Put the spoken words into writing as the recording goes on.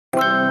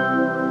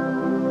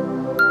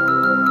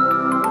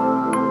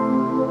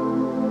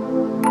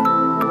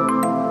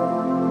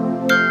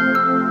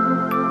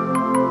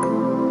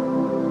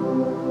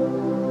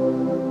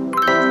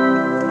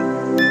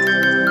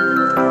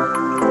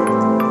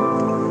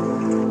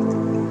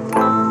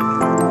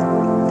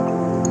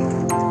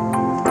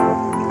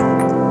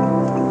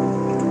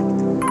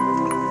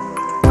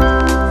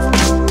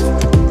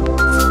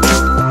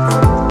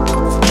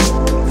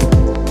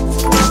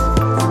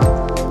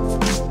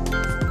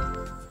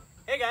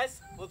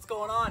What's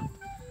going on?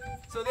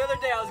 So the other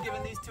day I was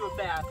giving these two a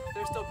bath.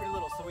 They're still pretty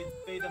little, so we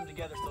bathed them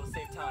together so to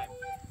save time.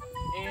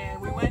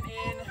 And we went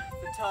in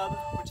the tub,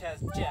 which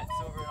has jets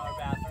over in our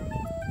bathroom,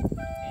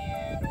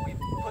 and we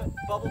put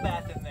bubble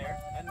bath in there,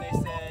 and they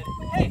said,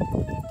 "Hey,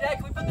 Dad,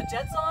 can we put the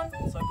jets on?"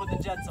 So I put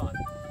the jets on.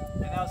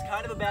 And that was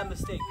kind of a bad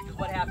mistake, because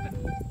what happened?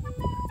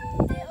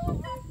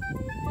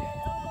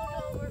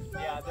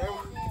 Yeah,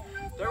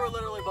 there were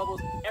literally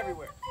bubbles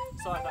everywhere.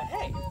 So I thought,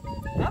 hey,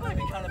 that might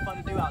be kind of fun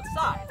to do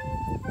outside.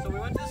 So we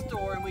went to the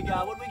store and we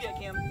got, what did we get,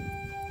 Kim?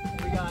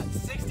 We got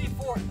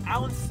 64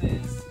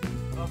 ounces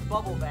of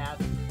bubble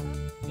bath.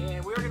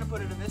 And we were going to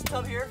put it in this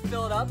tub here,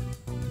 fill it up,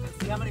 and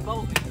see how many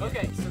bubbles we get.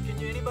 Okay, so can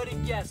anybody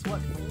guess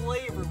what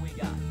flavor we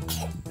got?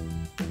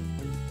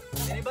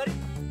 Anybody?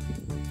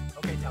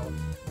 Okay, tell them.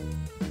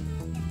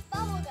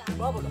 Bubblegum.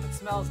 Bubblegum. It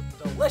smells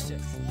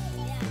delicious.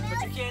 Yeah.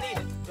 But you can't eat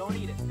it. Don't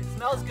eat it. It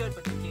smells good,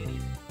 but you can't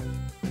eat it.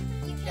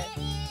 You can't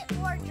eat it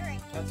or drink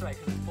it. That's right,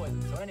 because it's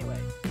poison. So anyway,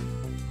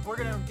 we're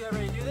going to get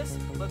ready to do this.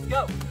 Let's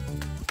go.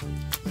 So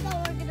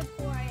we're going to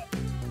pour it.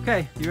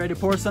 Okay, you ready to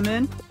pour some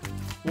in?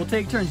 We'll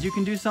take turns. You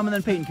can do some and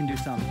then Peyton can do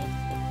some.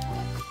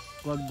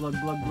 Glug, glug,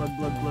 glug, glug,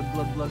 glug, glug,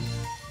 glug, glug.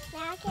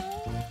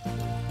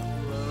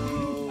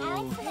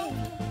 Whoa.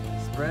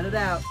 Spread it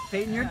out.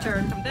 Peyton, your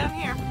turn. Come down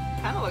here.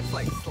 Kind of looks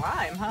like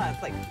slime, huh?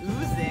 It's like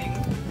oozing.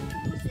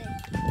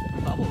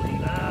 Bubbly.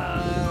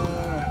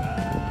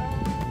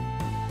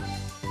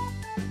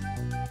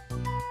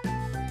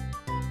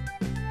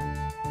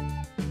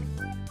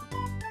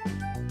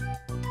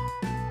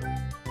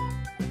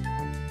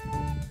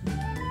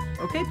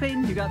 Okay,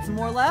 Peyton, you got some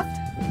more left?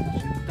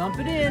 Dump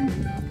it in.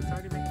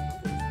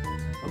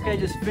 Okay,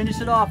 just finish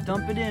it off.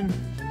 Dump it in.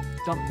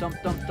 Dump, dump,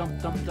 dump,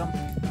 dump, dump, dump.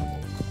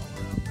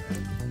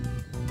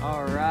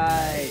 All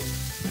right.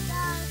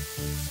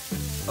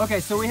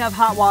 Okay, so we have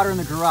hot water in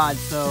the garage,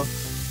 so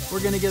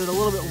we're gonna get it a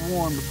little bit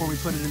warm before we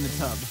put it in the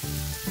tub.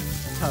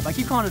 I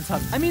keep calling it a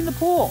tub. I mean the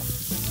pool.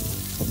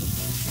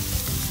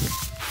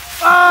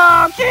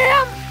 Oh,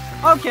 Cam!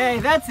 Okay,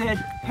 that's it.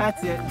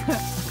 That's it.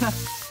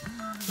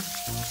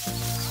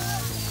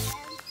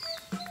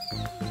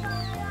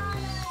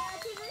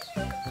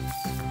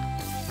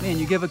 Man,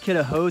 you give a kid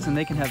a hose and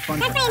they can have fun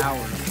for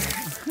hours.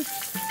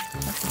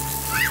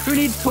 Who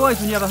needs toys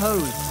when you have a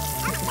hose?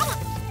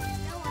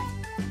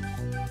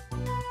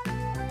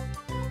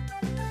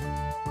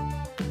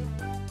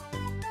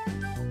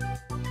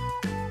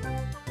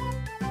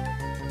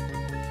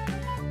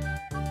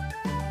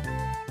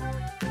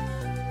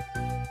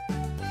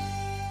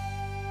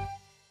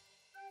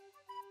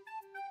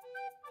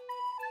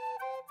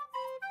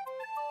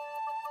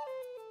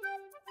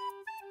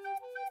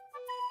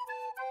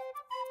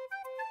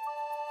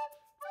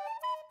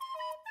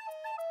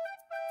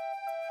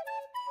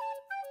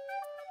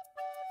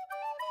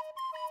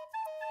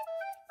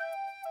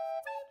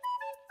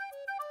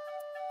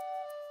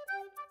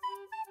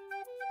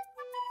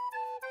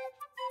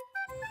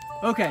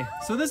 Okay,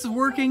 so this is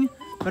working,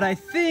 but I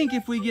think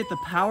if we get the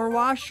power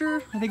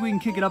washer, I think we can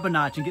kick it up a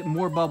notch and get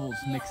more bubbles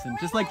mixing,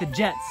 just like the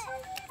jets.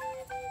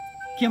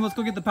 Kim, let's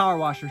go get the power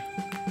washer.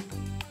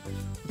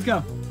 Let's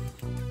go.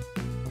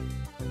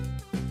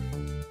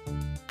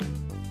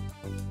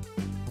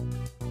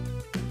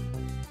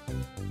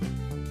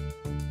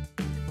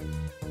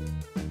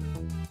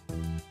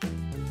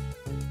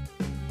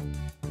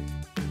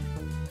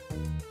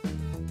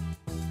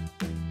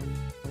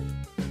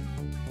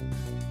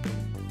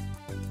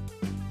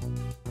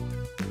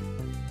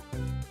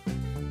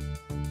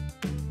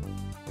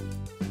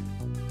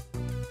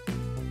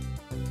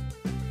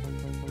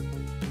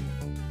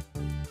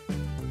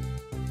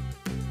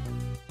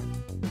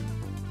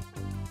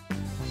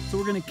 So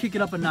we're gonna kick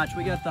it up a notch.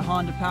 We got the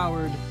Honda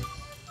powered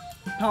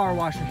power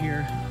washer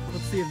here.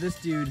 Let's see if this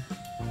dude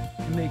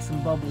can make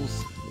some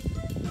bubbles.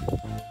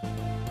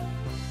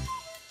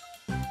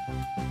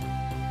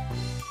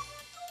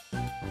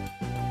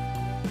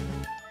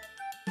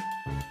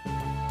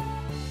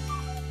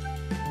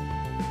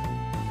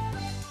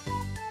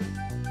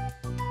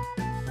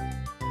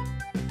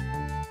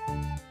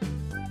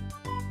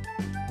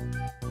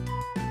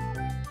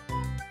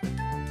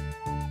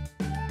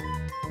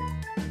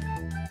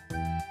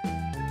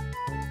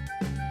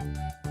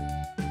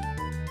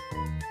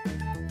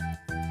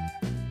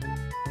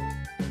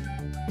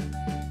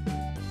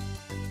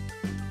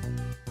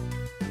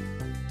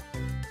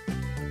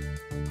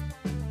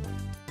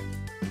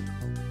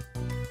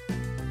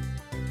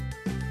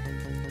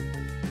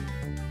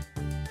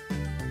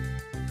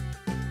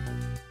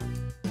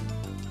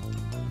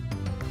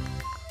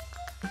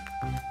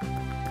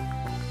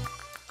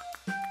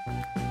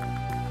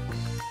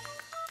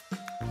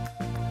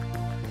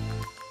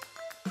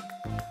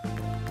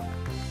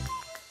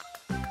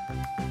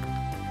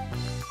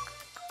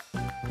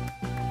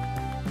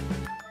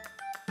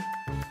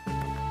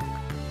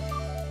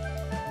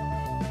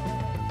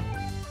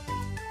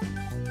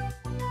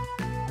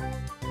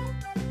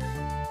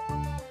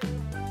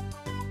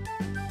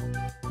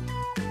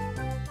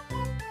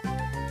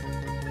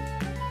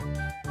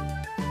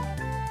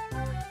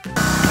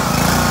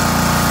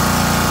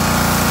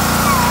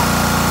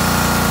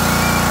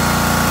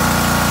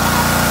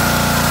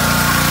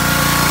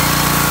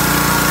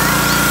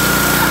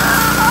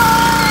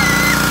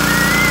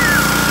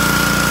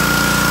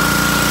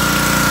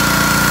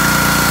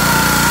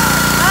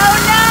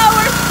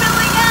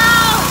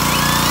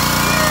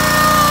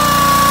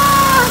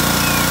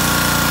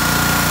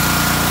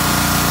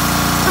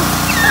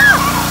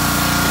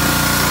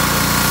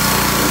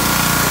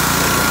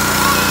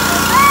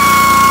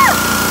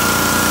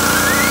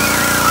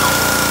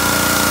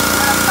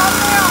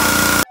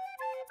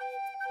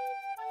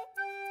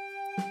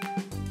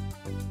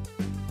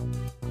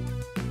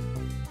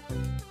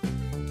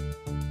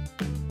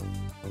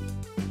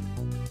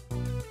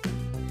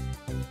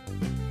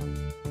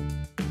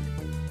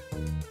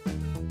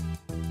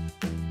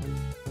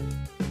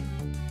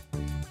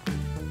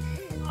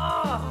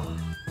 Oh.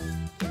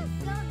 That's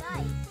so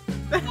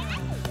nice.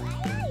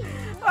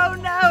 Oh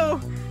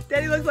no!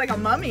 Daddy looks like a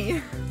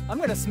mummy. I'm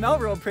gonna smell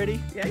real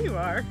pretty. Yeah, you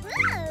are.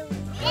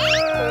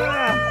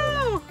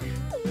 Whoa.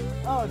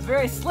 Oh, it's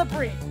very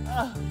slippery.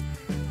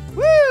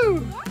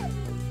 Woo!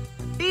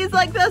 He's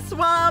like the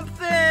Swamp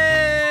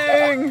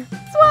Thing!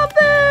 Swamp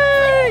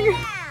Thing!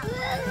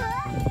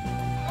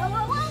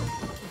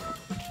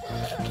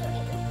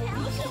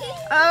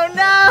 Oh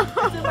no!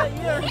 It's in my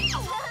ear.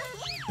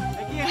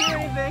 I can't hear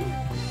anything.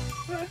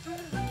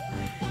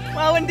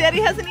 Well, when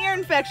Daddy has an ear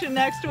infection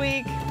next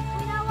week, we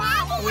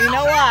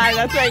know why. why.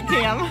 That's right,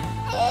 Cam.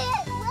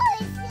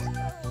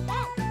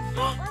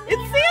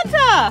 It's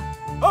Santa!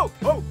 Oh,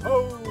 oh,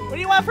 oh. What do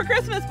you want for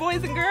Christmas,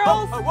 boys and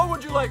girls? Oh, what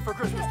would you like for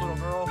Christmas, little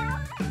girl?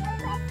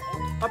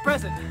 A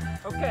present.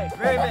 Okay,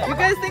 very You big.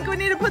 guys think we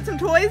need to put some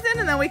toys in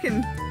and then we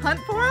can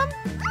hunt for them?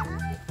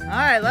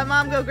 Alright, let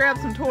Mom go grab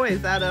some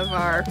toys out of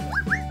our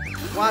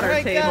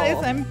water table.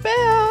 Guys, I'm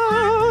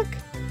back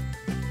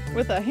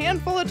with a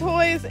handful of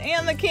toys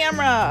and the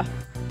camera.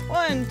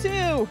 1,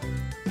 2,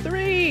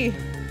 3.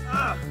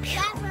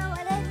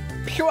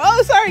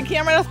 Oh, sorry,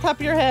 camera, that's top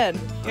of your head.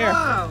 Here.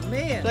 Oh, Would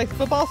man. you like the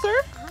football,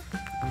 sir?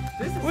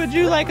 This is Would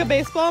you like a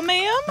baseball,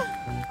 ma'am? Oh,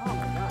 my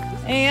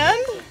God.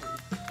 And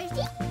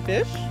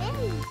fish?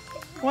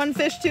 1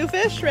 fish, 2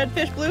 fish, red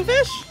fish, blue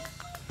fish.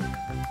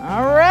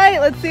 All right,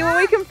 let's see what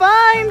we can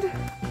find.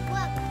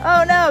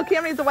 Oh no,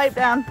 Cam needs to wipe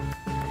down.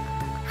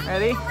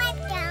 Ready?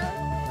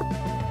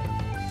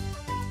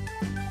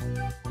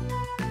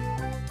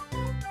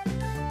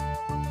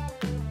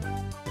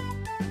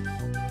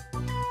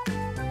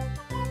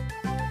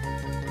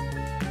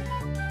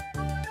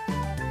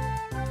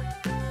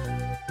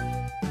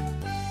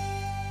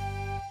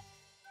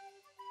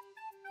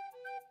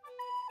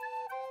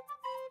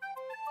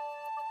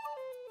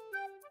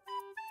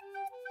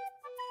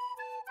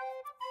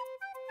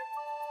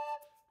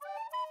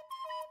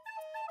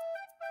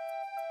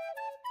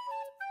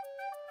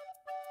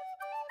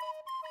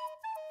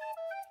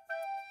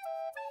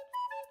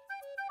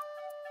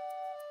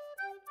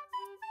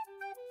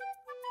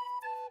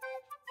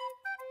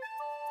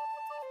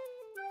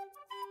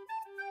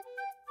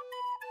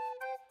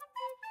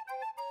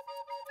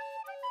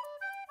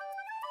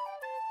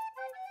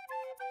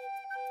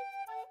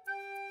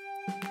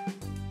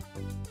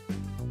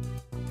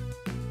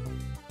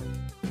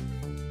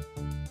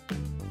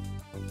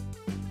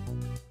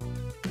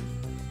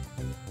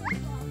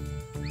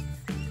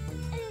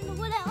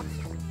 What else?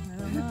 I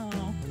don't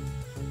know.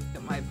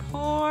 Got my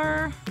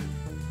poor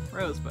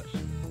rose bush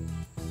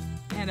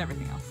and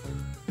everything else.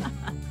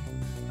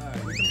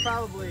 Alright, we can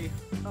probably...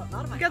 Oh,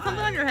 not in my You got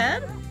something eye. on your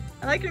head?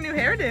 I like your new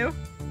hairdo.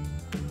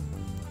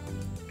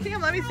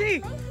 Cam, let me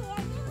see.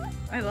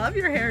 I love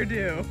your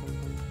hairdo.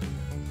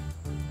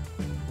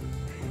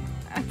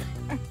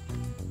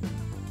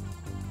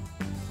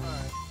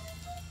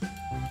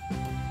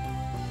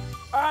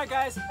 Alright,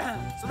 guys.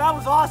 So that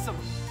was awesome.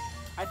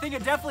 I think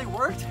it definitely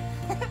worked.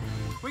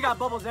 We got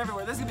bubbles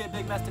everywhere. This is going to be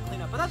a big mess to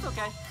clean up, but that's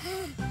okay.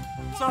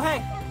 So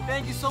hey,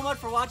 thank you so much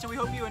for watching. We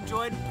hope you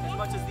enjoyed as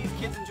much as these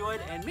kids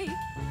enjoyed and me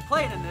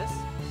playing in this.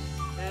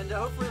 And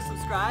hopefully you'll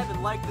subscribe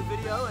and like the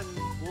video, and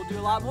we'll do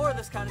a lot more of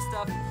this kind of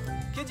stuff.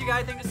 Kids, you got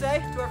anything to say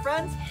to our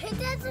friends? Hit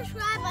that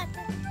subscribe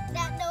button,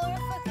 that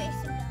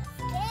notification bell.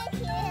 Thank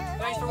you.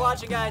 Thanks for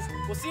watching, guys.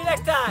 We'll see you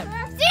next time.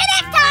 See you